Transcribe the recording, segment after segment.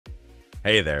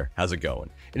Hey there, how's it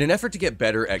going? In an effort to get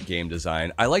better at game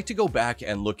design, I like to go back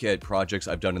and look at projects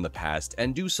I've done in the past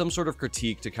and do some sort of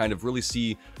critique to kind of really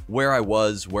see where I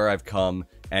was, where I've come,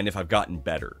 and if I've gotten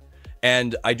better.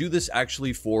 And I do this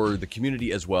actually for the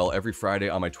community as well. Every Friday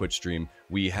on my Twitch stream,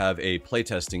 we have a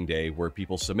playtesting day where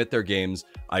people submit their games,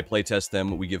 I playtest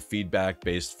them, we give feedback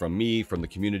based from me, from the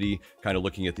community, kind of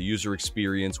looking at the user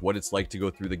experience, what it's like to go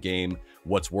through the game,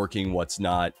 what's working, what's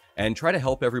not, and try to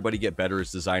help everybody get better as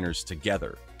designers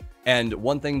together. And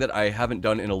one thing that I haven't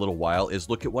done in a little while is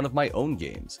look at one of my own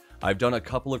games. I've done a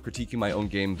couple of critiquing my own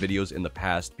game videos in the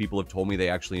past. People have told me they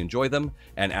actually enjoy them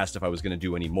and asked if I was going to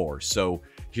do any more. So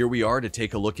here we are to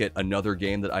take a look at another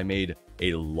game that I made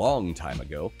a long time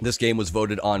ago. This game was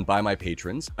voted on by my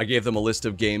patrons. I gave them a list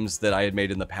of games that I had made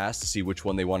in the past to see which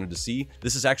one they wanted to see.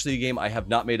 This is actually a game I have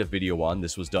not made a video on.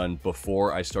 This was done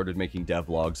before I started making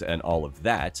devlogs and all of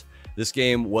that. This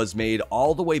game was made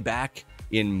all the way back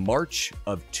in March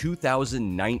of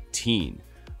 2019.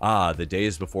 The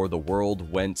days before the world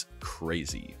went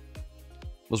crazy.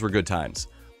 Those were good times.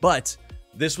 But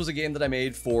this was a game that I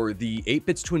made for the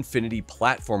 8-Bits to Infinity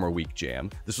Platformer Week Jam.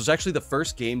 This was actually the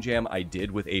first game jam I did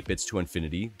with 8-Bits to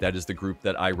Infinity. That is the group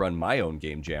that I run my own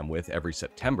game jam with every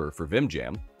September for Vim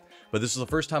Jam. But this was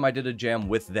the first time I did a jam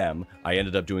with them. I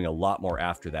ended up doing a lot more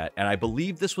after that. And I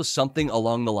believe this was something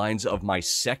along the lines of my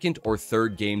second or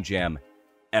third game jam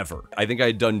ever. I think I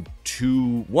had done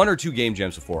one or two game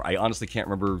jams before. I honestly can't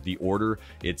remember the order.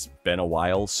 It's been a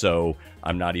while, so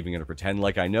I'm not even going to pretend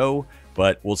like I know,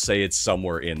 but we'll say it's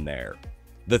somewhere in there.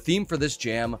 The theme for this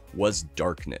jam was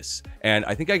darkness, and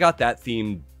I think I got that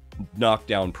theme knocked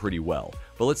down pretty well.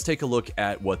 But let's take a look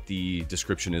at what the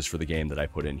description is for the game that I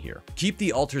put in here. Keep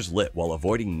the altars lit while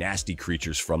avoiding nasty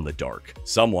creatures from the dark.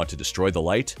 Some want to destroy the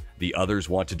light, the others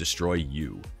want to destroy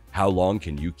you. How long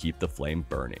can you keep the flame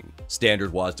burning?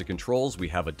 Standard WASD controls, we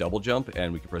have a double jump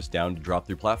and we can press down to drop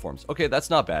through platforms. Okay, that's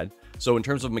not bad. So in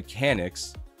terms of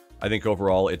mechanics, I think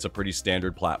overall it's a pretty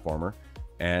standard platformer.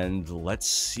 And let's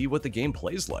see what the game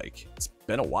plays like. It's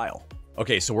been a while.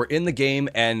 Okay, so we're in the game,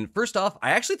 and first off,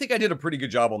 I actually think I did a pretty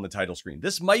good job on the title screen.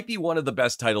 This might be one of the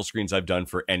best title screens I've done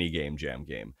for any game jam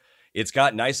game. It's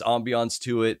got nice ambiance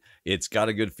to it. It's got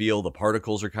a good feel. The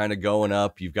particles are kind of going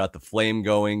up. You've got the flame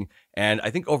going. And I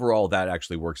think overall that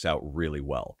actually works out really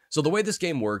well. So the way this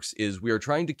game works is we are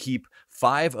trying to keep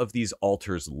 5 of these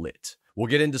altars lit. We'll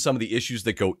get into some of the issues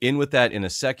that go in with that in a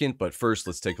second. But first,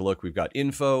 let's take a look. We've got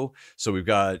info. So we've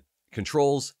got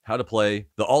controls, how to play.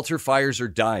 The altar fires are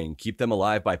dying. Keep them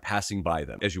alive by passing by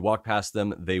them. As you walk past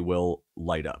them, they will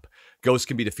light up. Ghosts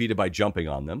can be defeated by jumping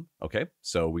on them. Okay,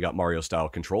 so we got Mario-style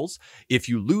controls. If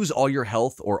you lose all your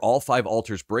health or all 5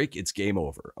 altars break, it's game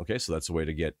over. Okay, so that's the way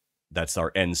to get, that's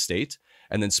our end state.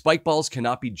 And then spike balls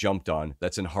cannot be jumped on.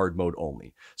 That's in hard mode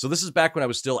only. So this is back when I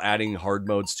was still adding hard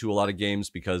modes to a lot of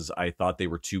games because I thought they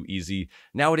were too easy.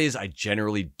 Nowadays, I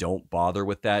generally don't bother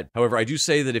with that. However, I do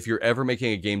say that if you're ever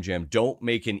making a game jam, don't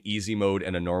make an easy mode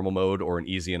and a normal mode or an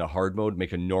easy and a hard mode.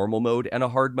 Make a normal mode and a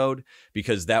hard mode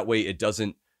because that way it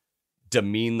doesn't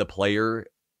demean the player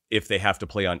if they have to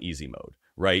play on easy mode,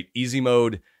 right? Easy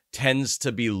mode tends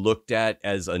to be looked at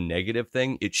as a negative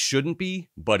thing. It shouldn't be,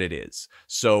 but it is.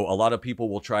 So a lot of people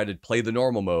will try to play the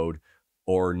normal mode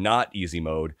or not easy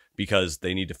mode because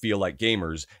they need to feel like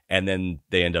gamers, and then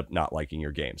they end up not liking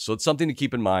your game. So it's something to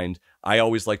keep in mind. I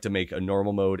always like to make a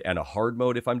normal mode and a hard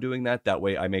mode if I'm doing that. That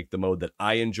way I make the mode that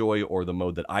I enjoy or the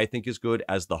mode that I think is good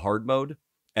as the hard mode.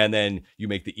 And then you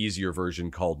make the easier version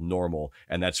called normal,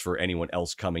 and that's for anyone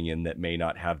else coming in that may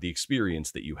not have the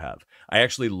experience that you have. I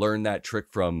actually learned that trick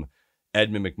from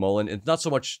Edmund McMullen. It's not so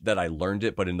much that I learned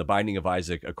it, but in The Binding of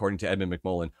Isaac, according to Edmund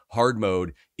McMullen, hard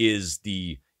mode is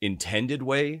the intended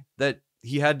way that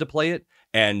he had to play it,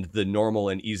 and the normal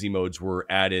and easy modes were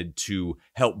added to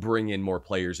help bring in more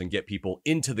players and get people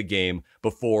into the game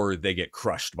before they get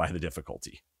crushed by the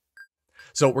difficulty.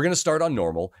 So we're going to start on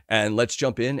normal, and let's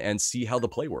jump in and see how the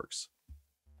play works.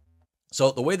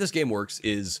 So the way this game works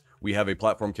is we have a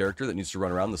platform character that needs to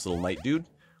run around, this little knight dude.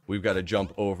 We've got to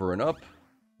jump over and up,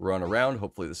 run around.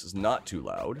 Hopefully this is not too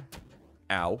loud.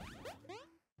 Ow.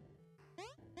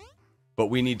 But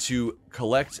we need to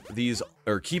collect these,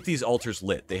 or keep these altars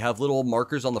lit. They have little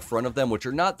markers on the front of them, which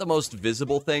are not the most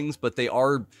visible things, but they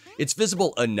are, it's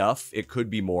visible enough. It could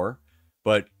be more.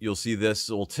 But you'll see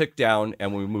this will tick down,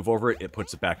 and when we move over it, it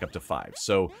puts it back up to 5.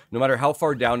 So no matter how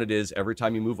far down it is, every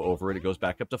time you move over it, it goes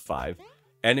back up to 5.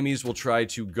 Enemies will try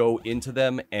to go into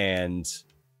them and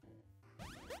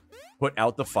put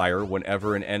out the fire.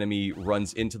 Whenever an enemy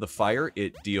runs into the fire,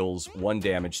 it deals 1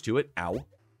 damage to it. Ow.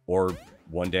 Or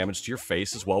 1 damage to your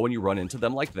face as well when you run into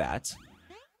them like that.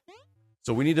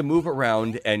 So we need to move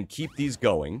around and keep these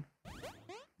going.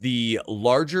 The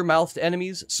larger mouthed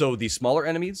enemies, so the smaller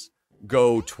enemies,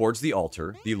 go towards the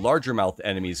altar. The larger mouthed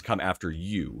enemies come after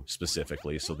you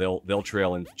specifically, so they'll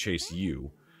trail and chase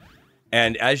you.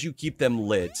 And as you keep them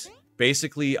lit,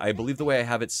 basically, I believe the way I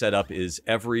have it set up is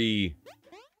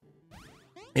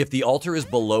if the altar is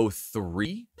below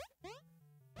 3,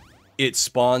 it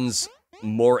spawns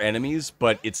more enemies,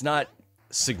 but it's not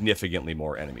significantly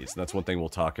more enemies. And that's one thing we'll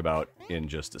talk about in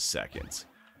just a second.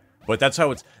 But that's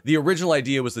how the original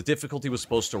idea was the difficulty was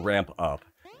supposed to ramp up,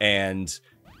 and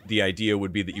the idea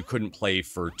would be that you couldn't play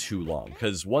for too long.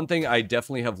 Because one thing I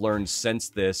definitely have learned since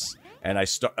this, and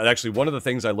actually one of the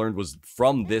things I learned was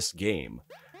from this game,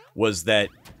 was that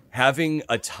having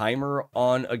a timer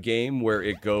on a game where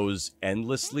it goes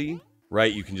endlessly,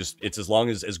 right? You can it's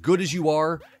as good as you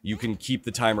are, you can keep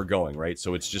the timer going, right?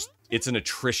 So it's an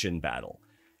attrition battle.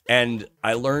 And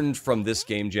I learned from this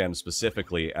game jam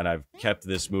specifically, and I've kept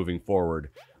this moving forward,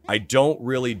 I don't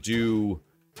really do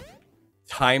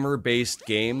timer-based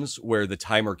games where the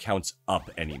timer counts up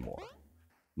anymore.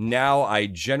 Now, I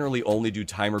generally only do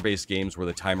timer-based games where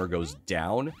the timer goes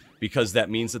down, because that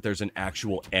means that there's an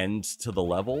actual end to the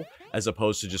level, as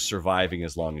opposed to just surviving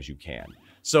as long as you can.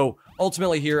 So,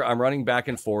 ultimately here, I'm running back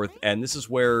and forth, and this is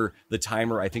where the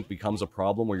timer, I think, becomes a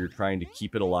problem, where you're trying to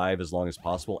keep it alive as long as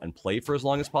possible and play for as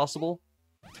long as possible.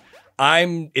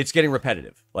 It's getting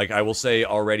repetitive. Like, I will say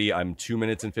already, I'm 2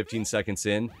 minutes and 15 seconds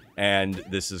in, and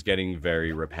this is getting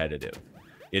very repetitive.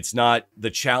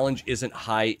 The challenge isn't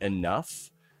high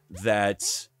enough that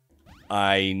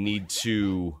I need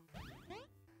to,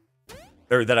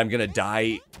 or that I'm gonna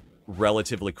die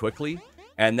relatively quickly.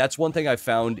 And that's one thing I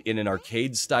found in an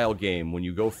arcade-style game, when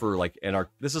you go for, like,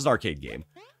 this is an arcade game.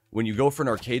 When you go for an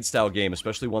arcade-style game,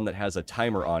 especially one that has a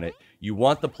timer on it, you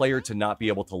want the player to not be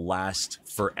able to last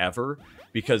forever,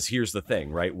 because here's the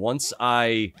thing, right? Once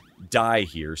I die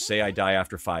here, say I die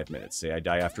after 5 minutes, say I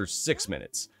die after 6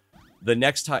 minutes, the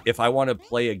next time, if I want to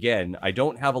play again, I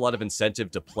don't have a lot of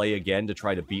incentive to play again to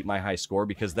try to beat my high score,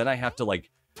 because then I have to, like,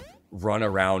 run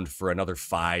around for another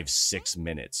 5-6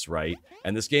 minutes, right?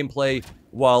 And this gameplay,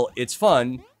 while it's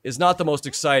fun, is not the most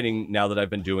exciting now that I've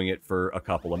been doing it for a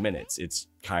couple of minutes. It's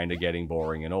kind of getting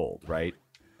boring and old, right?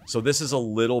 So this is a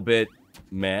little bit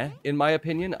meh, in my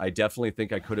opinion. I definitely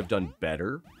think I could have done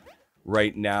better.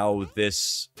 Right now,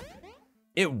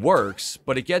 it works,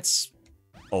 but it gets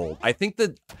old. I think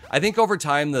over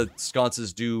time, the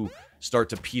sconces do start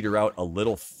to peter out a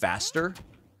little faster.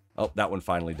 Oh, that one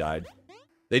finally died.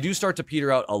 They do start to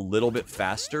peter out a little bit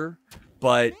faster,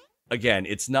 but again,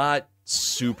 it's not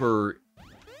super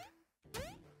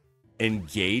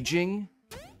engaging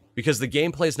because the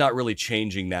gameplay is not really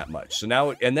changing that much. So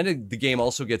now, and then the game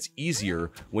also gets easier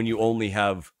when you only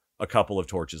have a couple of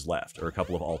torches left or a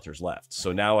couple of altars left.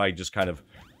 So now I just kind of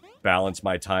balance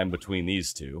my time between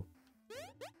these two,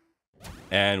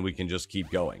 and we can just keep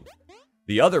going.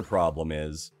 The other problem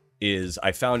is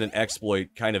I found an exploit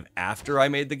kind of after I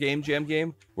made the Game Jam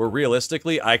game, where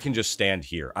realistically, I can just stand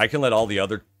here. I can let all the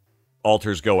other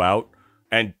altars go out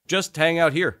and just hang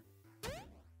out here.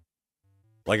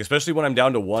 Like, especially when I'm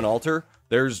down to one altar,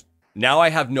 now I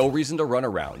have no reason to run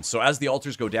around. So as the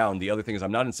altars go down, the other thing is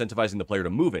I'm not incentivizing the player to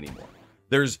move anymore.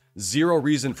 There's zero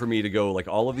reason for me to go, like,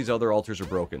 all of these other altars are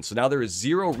broken. So now there is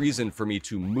zero reason for me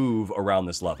to move around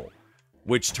this level,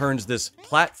 which turns this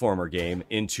platformer game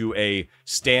into a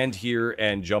stand here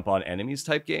and jump on enemies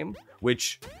type game,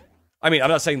 which, I mean, I'm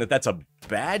not saying that that's a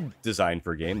bad design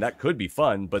for a game. That could be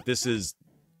fun, but this is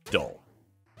dull.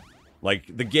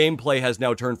 Like, the gameplay has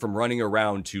now turned from running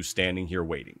around to standing here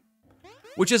waiting,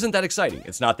 which isn't that exciting.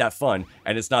 It's not that fun,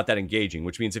 and it's not that engaging,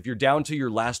 which means if you're down to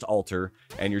your last altar,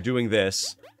 and you're doing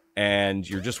this, and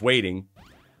you're just waiting,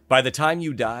 by the time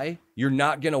you die, you're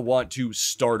not going to want to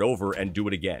start over and do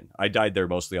it again. I died there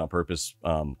mostly on purpose.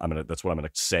 That's what I'm going to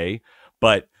say.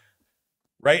 But,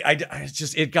 right,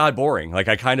 it got boring. Like,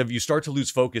 you start to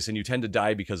lose focus, and you tend to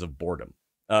die because of boredom.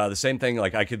 The same thing,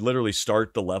 like, I could literally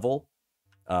start the level.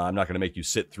 I'm not going to make you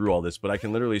sit through all this, but I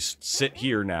can literally sit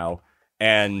here now,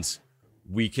 and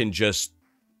we can just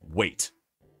wait.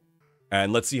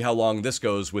 And let's see how long this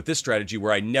goes with this strategy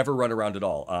where I never run around at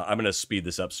all. I'm going to speed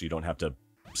this up so you don't have to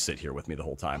sit here with me the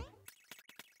whole time.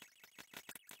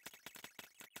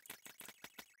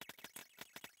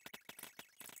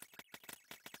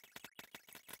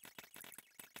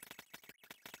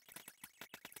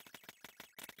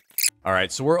 All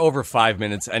right, so we're over 5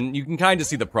 minutes, and you can kind of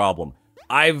see the problem.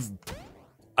 I've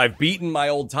beaten my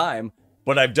old time,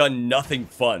 but I've done nothing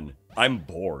fun. I'm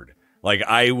bored. Like,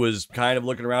 I was kind of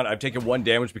looking around. I've taken 1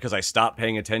 damage because I stopped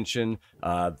paying attention.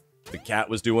 The cat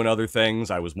was doing other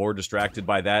things. I was more distracted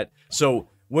by that. So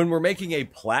when we're making a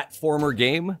platformer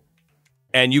game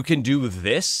and you can do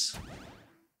this,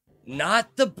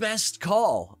 not the best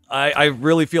call. I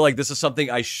really feel like this is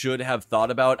something I should have thought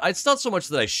about. It's not so much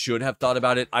that I should have thought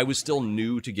about it. I was still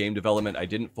new to game development. I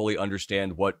didn't fully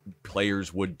understand what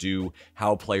players would do,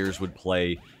 how players would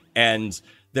play. And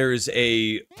there's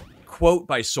a quote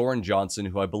by Soren Johnson,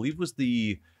 who I believe was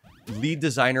the lead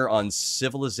designer on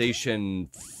Civilization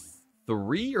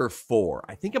 3 or 4.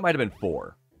 I think it might have been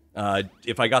 4.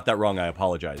 If I got that wrong, I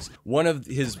apologize. One of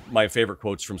my favorite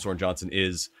quotes from Soren Johnson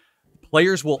is,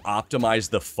 players will optimize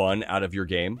the fun out of your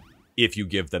game if you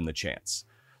give them the chance.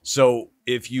 So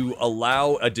if you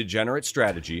allow a degenerate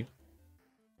strategy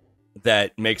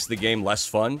that makes the game less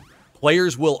fun,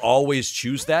 players will always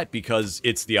choose that because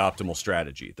it's the optimal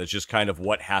strategy. That's just kind of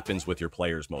what happens with your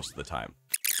players most of the time.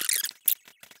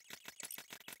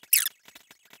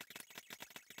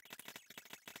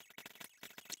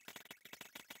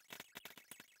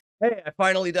 Hey, I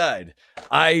finally died.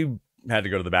 I had to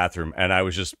go to the bathroom, and I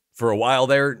was just, for a while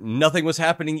there, nothing was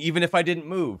happening even if I didn't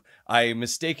move. I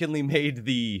mistakenly made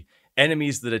the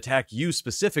enemies that attack you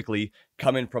specifically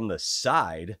come in from the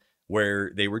side,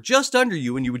 where they were just under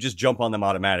you, and you would just jump on them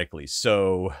automatically.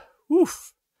 So,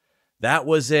 oof. That's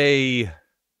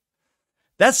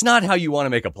not how you want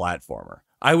to make a platformer.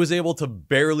 I was able to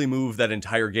barely move that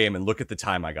entire game, and look at the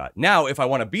time I got. Now, if I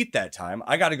want to beat that time,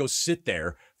 I got to go sit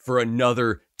there for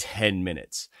another 10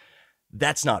 minutes.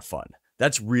 That's not fun.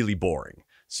 That's really boring.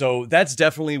 So that's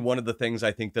definitely one of the things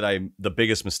I think that the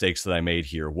biggest mistakes that I made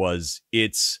here was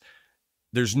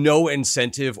there's no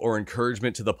incentive or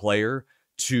encouragement to the player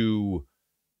to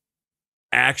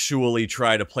actually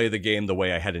try to play the game the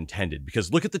way I had intended.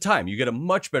 Because look at the time. You get a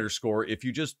much better score if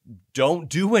you just don't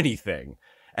do anything.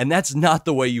 And that's not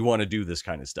the way you want to do this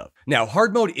kind of stuff. Now,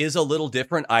 hard mode is a little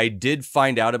different. I did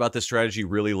find out about this strategy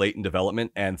really late in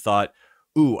development and thought,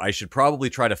 ooh, I should probably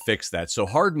try to fix that. So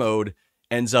hard mode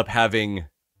ends up having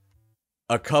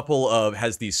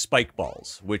has these spike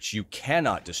balls, which you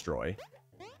cannot destroy.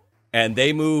 And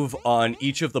they move on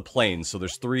each of the planes. So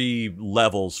there's 3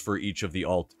 levels for each of the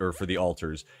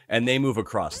altars, and they move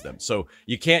across them. So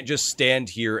you can't just stand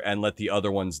here and let the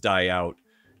other ones die out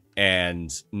and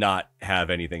not have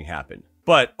anything happen.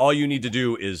 But all you need to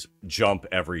do is jump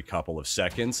every couple of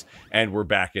seconds, and we're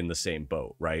back in the same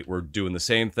boat, right? We're doing the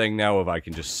same thing now if I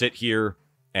can just sit here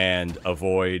and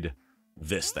avoid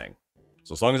this thing.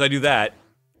 So as long as I do that,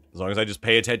 as long as I just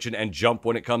pay attention and jump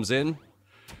when it comes in,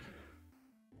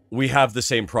 we have the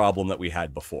same problem that we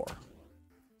had before.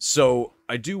 So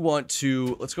I do want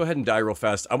to, let's go ahead and die real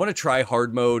fast. I want to try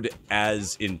hard mode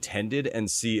as intended and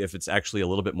see if it's actually a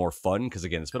little bit more fun, because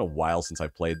again, it's been a while since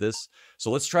I've played this. So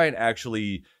let's try and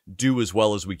actually do as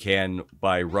well as we can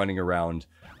by running around.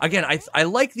 Again, I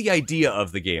like the idea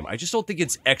of the game. I just don't think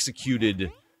it's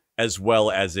executed as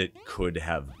well as it could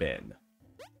have been.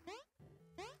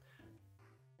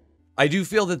 I do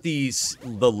feel that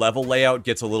the level layout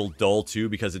gets a little dull too,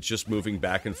 because it's just moving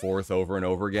back and forth over and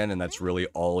over again, and that's really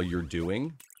all you're doing.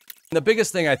 And the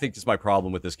biggest thing I think is my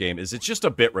problem with this game is it's just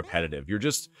a bit repetitive. You're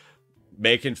just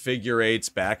making figure eights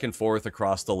back and forth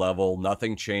across the level.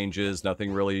 Nothing changes.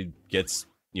 Nothing really gets,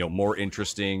 more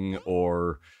interesting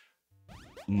or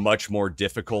much more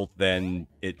difficult than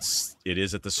it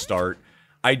is at the start.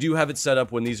 I do have it set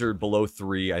up when these are below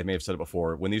 3. I may have said it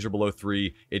before. When these are below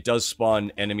 3, it does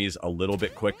spawn enemies a little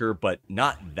bit quicker, but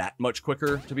not that much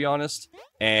quicker, to be honest.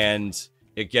 And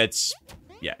it gets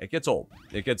old.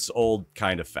 It gets old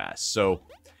kind of fast. So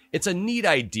it's a neat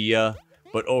idea,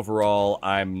 but overall,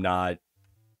 I'm not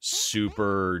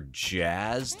super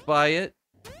jazzed by it.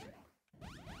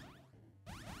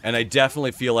 And I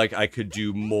definitely feel like I could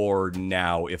do more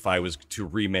now if I was to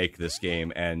remake this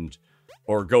game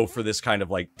or go for this kind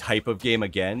of type of game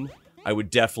again. I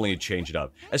would definitely change it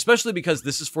up, especially because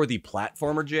this is for the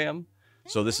platformer jam.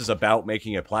 So this is about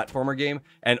making a platformer game,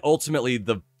 and ultimately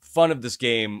the fun of this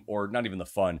game, or not even the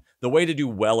fun, the way to do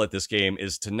well at this game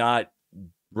is to not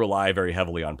rely very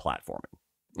heavily on platforming.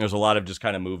 There's a lot of just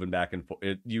kind of moving back and forth.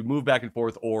 You move back and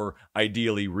forth, or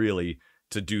ideally, really,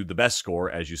 to do the best score,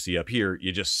 as you see up here,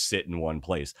 you just sit in one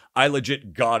place. I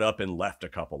legit got up and left a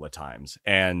couple of times,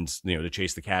 and, to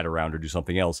chase the cat around or do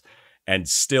something else, and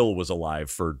still was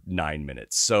alive for 9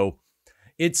 minutes. So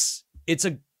it's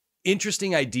a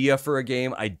interesting idea for a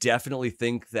game. I definitely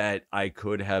think that I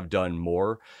could have done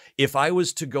more. If I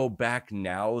was to go back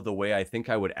now, the way I think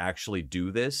I would actually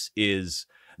do this is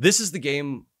the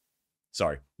game.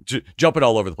 Sorry, jumping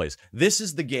all over the place. This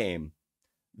is the game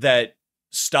that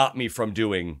stopped me from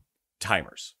doing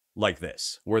timers. like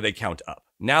this, where they count up.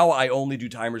 Now I only do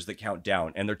timers that count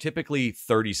down, and they're typically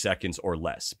 30 seconds or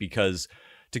less, because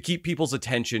to keep people's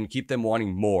attention, keep them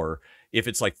wanting more, if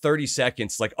it's like 30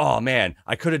 seconds, like, oh man,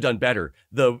 I could have done better.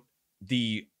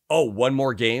 The oh, one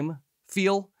more game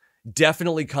feel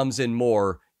definitely comes in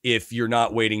more if you're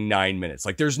not waiting 9 minutes.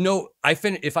 Like there's no,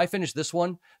 if I finish this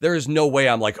one, there is no way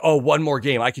I'm like, oh, one more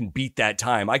game, I can beat that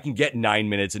time. I can get 9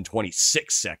 minutes and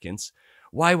 26 seconds.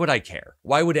 Why would I care?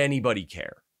 Why would anybody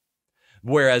care?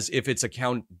 Whereas if it's a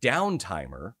countdown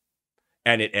timer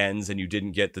and it ends and you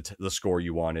didn't get the score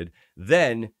you wanted,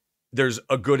 then there's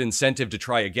a good incentive to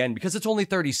try again, because it's only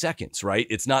 30 seconds, right?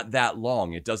 It's not that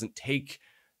long. It doesn't take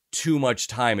too much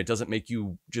time. It doesn't make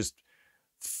you just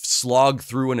slog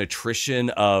through an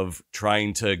attrition of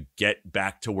trying to get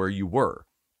back to where you were.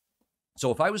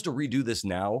 So if I was to redo this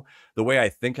now, the way I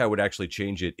think I would actually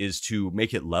change it is to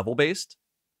make it level based,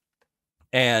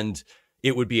 and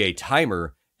it would be a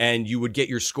timer, and you would get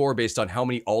your score based on how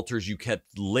many altars you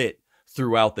kept lit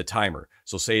throughout the timer.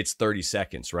 So say it's 30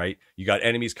 seconds, right? You got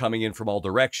enemies coming in from all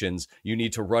directions. You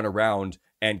need to run around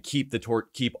and keep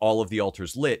all of the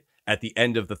altars lit. At the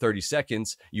end of the 30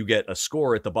 seconds, you get a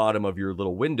score at the bottom of your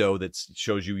little window that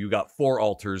shows you got 4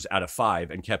 altars out of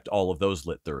 5 and kept all of those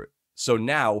lit through it. So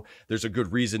now there's a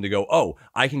good reason to go, oh,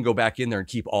 I can go back in there and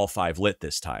keep all 5 lit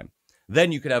this time.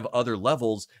 Then you could have other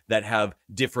levels that have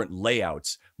different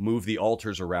layouts, move the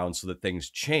altars around so that things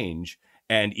change.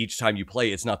 And each time you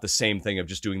play, it's not the same thing of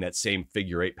just doing that same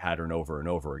figure 8 pattern over and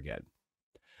over again.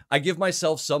 I give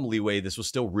myself some leeway. This was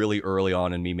still really early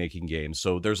on in me making games,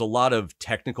 so there's a lot of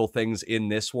technical things in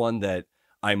this one that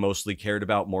I mostly cared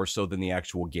about more so than the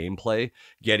actual gameplay.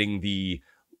 Getting the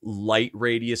light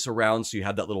radius around, so you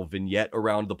have that little vignette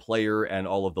around the player and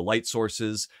all of the light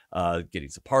sources, getting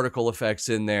some particle effects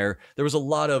in there. There was a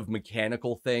lot of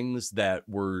mechanical things that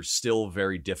were still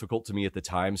very difficult to me at the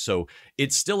time, so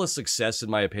it's still a success in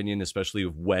my opinion, especially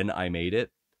when I made it.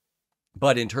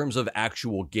 But in terms of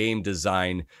actual game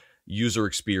design, user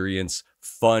experience,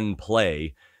 fun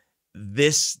play,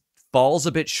 this falls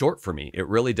a bit short for me. It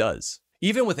really does.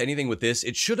 Even with anything with this,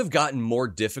 it should have gotten more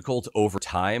difficult over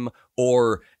time,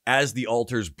 or as the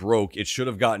altars broke, it should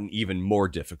have gotten even more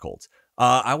difficult.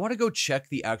 I want to go check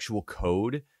the actual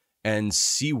code and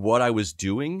see what I was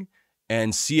doing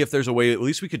and see if there's a way, at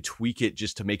least we could tweak it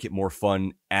just to make it more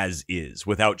fun as is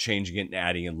without changing it and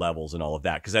adding in levels and all of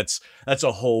that, because that's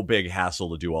a whole big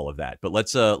hassle to do all of that. But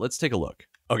let's take a look.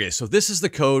 Okay, so this is the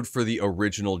code for the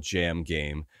original Jam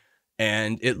game.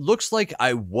 And it looks like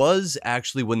I was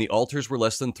actually, when the altars were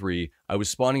less than 3, I was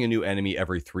spawning a new enemy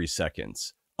every 3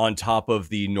 seconds on top of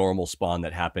the normal spawn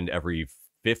that happened every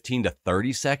 15 to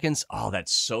 30 seconds. Oh,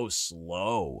 that's so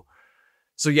slow.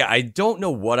 So yeah, I don't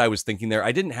know what I was thinking there.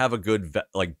 I didn't have a good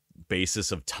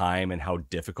basis of time and how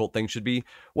difficult things should be.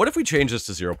 What if we change this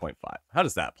to 0.5? How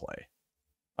does that play?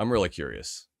 I'm really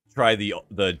curious. Try the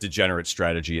degenerate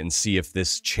strategy and see if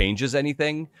this changes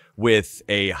anything with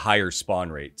a higher spawn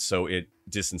rate, so it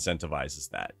disincentivizes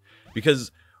that.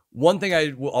 Because one thing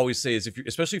I will always say is,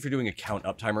 especially if you're doing a count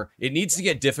up timer, it needs to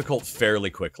get difficult fairly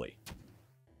quickly.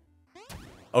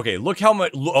 Okay, look how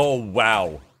much. Oh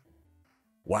wow,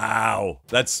 wow,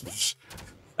 that's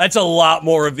a lot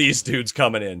more of these dudes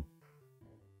coming in.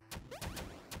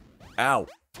 Ow.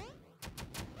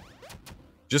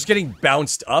 Just getting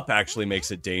bounced up actually makes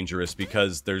it dangerous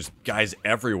because there's guys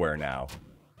everywhere now.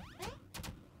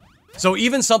 So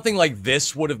even something like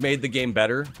this would have made the game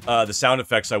better. The sound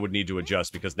effects I would need to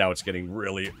adjust because now it's getting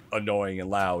really annoying and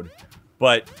loud.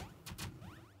 But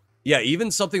yeah,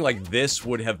 even something like this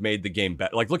would have made the game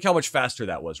better. Like, look how much faster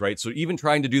that was, right? So even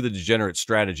trying to do the degenerate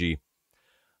strategy,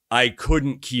 I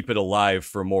couldn't keep it alive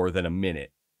for more than a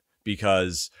minute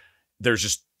because there's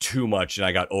just too much and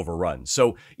I got overrun.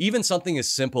 So even something as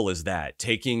simple as that,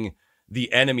 taking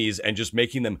the enemies and just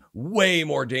making them way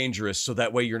more dangerous so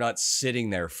that way you're not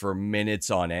sitting there for minutes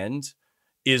on end,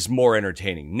 is more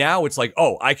entertaining. Now it's like,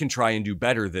 oh, I can try and do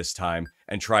better this time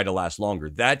and try to last longer.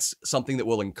 That's something that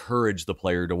will encourage the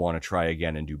player to want to try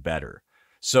again and do better.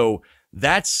 So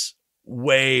that's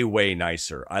way, way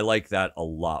nicer. I like that a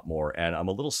lot more, and I'm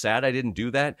a little sad I didn't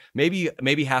do that.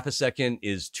 Maybe half a second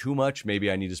is too much.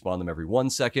 Maybe I need to spawn them every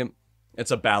 1 second.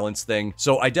 It's a balance thing.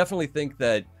 So I definitely think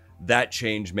that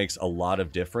change makes a lot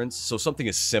of difference. So something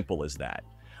as simple as that.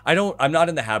 I'm not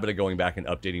in the habit of going back and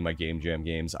updating my Game Jam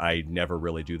games. I never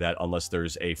really do that unless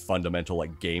there's a fundamental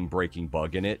game-breaking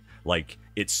bug in it, like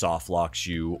it soft locks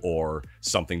you or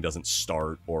something doesn't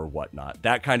start or whatnot.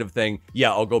 That kind of thing.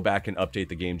 Yeah, I'll go back and update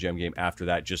the Game Jam game after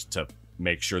that just to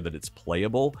make sure that it's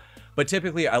playable. But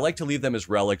typically, I like to leave them as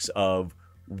relics of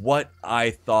what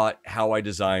I thought, how I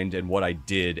designed, and what I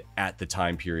did at the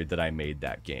time period that I made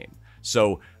that game.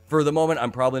 So for the moment,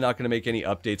 I'm probably not going to make any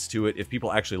updates to it. If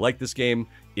people actually like this game,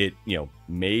 it, you know,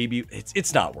 maybe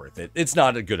it's not worth it. It's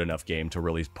not a good enough game to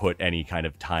really put any kind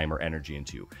of time or energy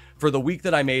into. For the week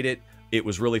that I made it, it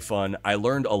was really fun. I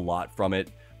learned a lot from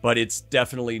it, but it's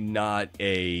definitely not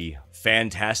a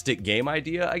fantastic game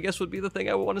idea, I guess would be the thing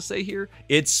I would want to say here.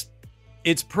 It's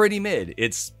pretty mid.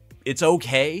 It's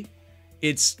okay.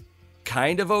 It's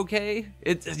kind of okay.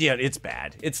 It's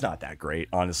bad. It's not that great,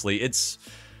 honestly.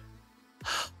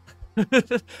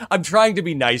 I'm trying to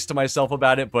be nice to myself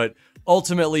about it, but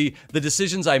ultimately, the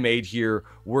decisions I made here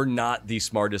were not the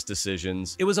smartest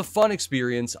decisions. It was a fun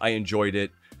experience. I enjoyed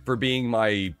it. For being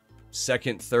my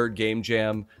second, third game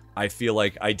jam, I feel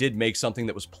like I did make something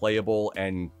that was playable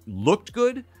and looked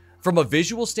good. From a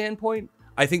visual standpoint,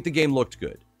 I think the game looked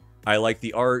good. I like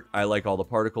the art. I like all the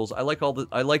particles. I like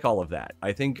all of that.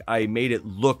 I think I made it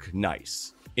look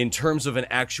nice. In terms of an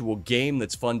actual game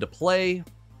that's fun to play,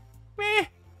 meh.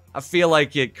 I feel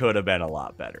like it could have been a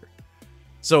lot better.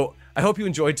 So I hope you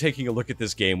enjoyed taking a look at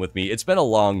this game with me. It's been a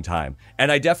long time, and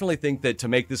I definitely think that to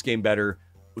make this game better,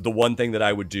 the one thing that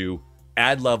I would do,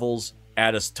 add levels,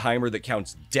 add a timer that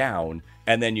counts down,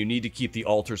 and then you need to keep the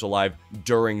altars alive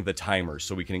during the timer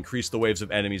so we can increase the waves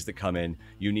of enemies that come in.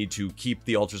 You need to keep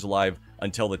the altars alive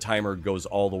until the timer goes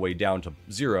all the way down to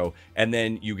 0, and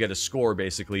then you get a score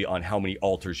basically on how many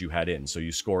altars you had in. So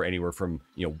you score anywhere from,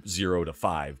 0 to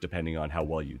 5 depending on how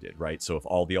well you did, right? So if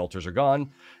all the altars are gone,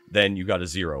 then you got a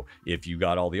 0. If you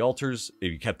got all the altars,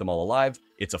 if you kept them all alive,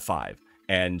 it's a 5.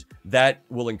 And that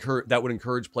would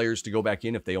encourage players to go back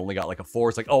in if they only got like a 4.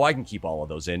 It's like, oh, I can keep all of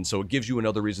those in. So it gives you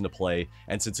another reason to play.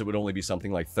 And since it would only be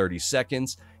something like 30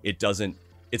 seconds,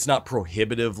 it's not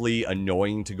prohibitively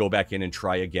annoying to go back in and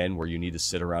try again where you need to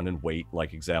sit around and wait,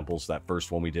 like examples, that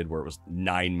first one we did where it was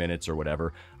 9 minutes or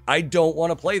whatever. I don't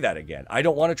want to play that again. I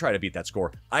don't want to try to beat that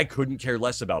score. I couldn't care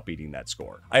less about beating that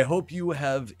score. I hope you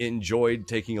have enjoyed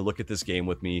taking a look at this game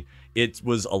with me. It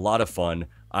was a lot of fun.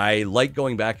 I like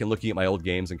going back and looking at my old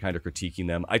games and kind of critiquing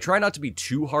them. I try not to be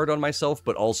too hard on myself,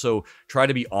 but also try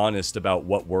to be honest about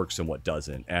what works and what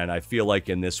doesn't. And I feel like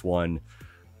in this one,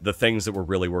 the things that were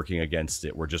really working against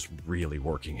it were just really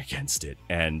working against it,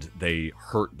 and they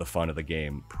hurt the fun of the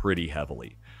game pretty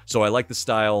heavily. So I like the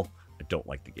style. I don't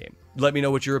like the game. Let me know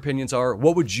what your opinions are.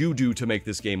 What would you do to make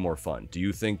this game more fun? Do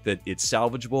you think that it's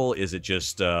salvageable? Is it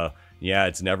just, yeah,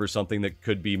 it's never something that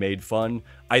could be made fun?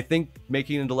 I think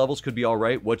making it into levels could be all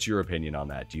right. What's your opinion on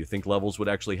that? Do you think levels would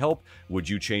actually help? Would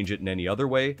you change it in any other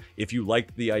way? If you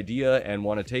like the idea and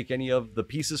want to take any of the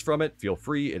pieces from it, feel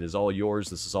free. It is all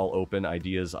yours. This is all open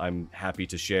ideas I'm happy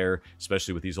to share,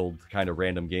 especially with these old kind of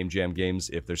random game jam games.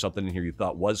 If there's something in here you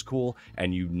thought was cool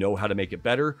and you know how to make it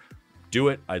better, do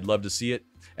it. I'd love to see it.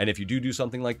 And if you do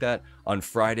something like that, on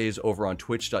Fridays over on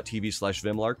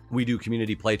twitch.tv/Vimlark, we do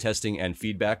community playtesting and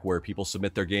feedback where people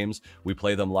submit their games. We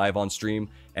play them live on stream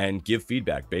and give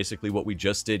feedback. Basically what we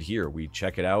just did here. We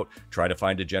check it out, try to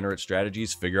find degenerate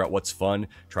strategies, figure out what's fun,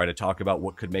 try to talk about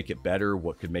what could make it better,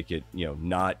 what could make it,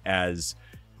 not as,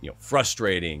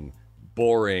 frustrating,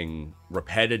 boring,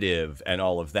 repetitive, and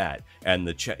all of that. And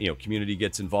the community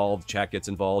gets involved, chat gets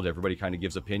involved, everybody kind of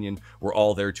gives opinion. We're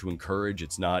all there to encourage.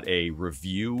 It's not a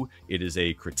review, it is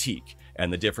a critique.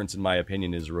 And the difference, in my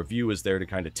opinion, is a review is there to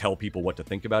kind of tell people what to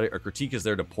think about it. A critique is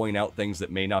there to point out things that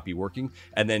may not be working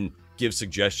and then give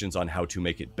suggestions on how to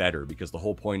make it better, because the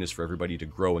whole point is for everybody to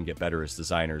grow and get better as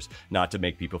designers, not to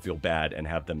make people feel bad and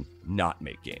have them not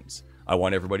make games. I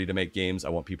want everybody to make games. I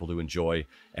want people to enjoy,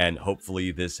 and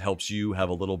hopefully this helps you have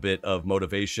a little bit of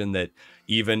motivation that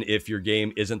even if your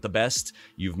game isn't the best,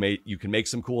 you can make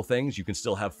some cool things. You can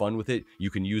still have fun with it. You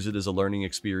can use it as a learning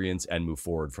experience and move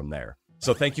forward from there.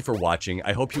 So thank you for watching.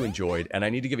 I hope you enjoyed, and I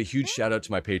need to give a huge shout out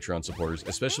to my Patreon supporters,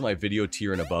 especially my video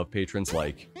tier and above patrons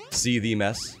like See The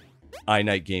Mess,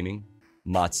 iNight Gaming,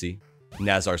 Motzi,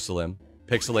 Nazar Salim,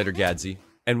 Pixelator Gadsy,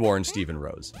 and Warren Stephen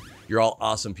Rose. You're all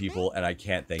awesome people, and I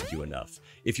can't thank you enough.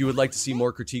 If you would like to see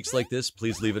more critiques like this,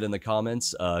 please leave it in the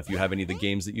comments. If you have any of the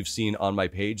games that you've seen on my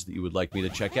page that you would like me to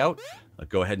check out,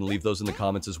 go ahead and leave those in the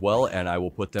comments as well, and I will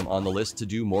put them on the list to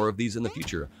do more of these in the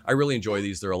future. I really enjoy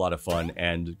these. They're a lot of fun,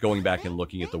 and going back and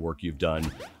looking at the work you've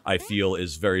done, I feel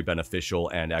is very beneficial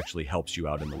and actually helps you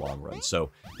out in the long run. So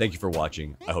thank you for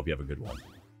watching. I hope you have a good one.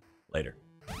 Later.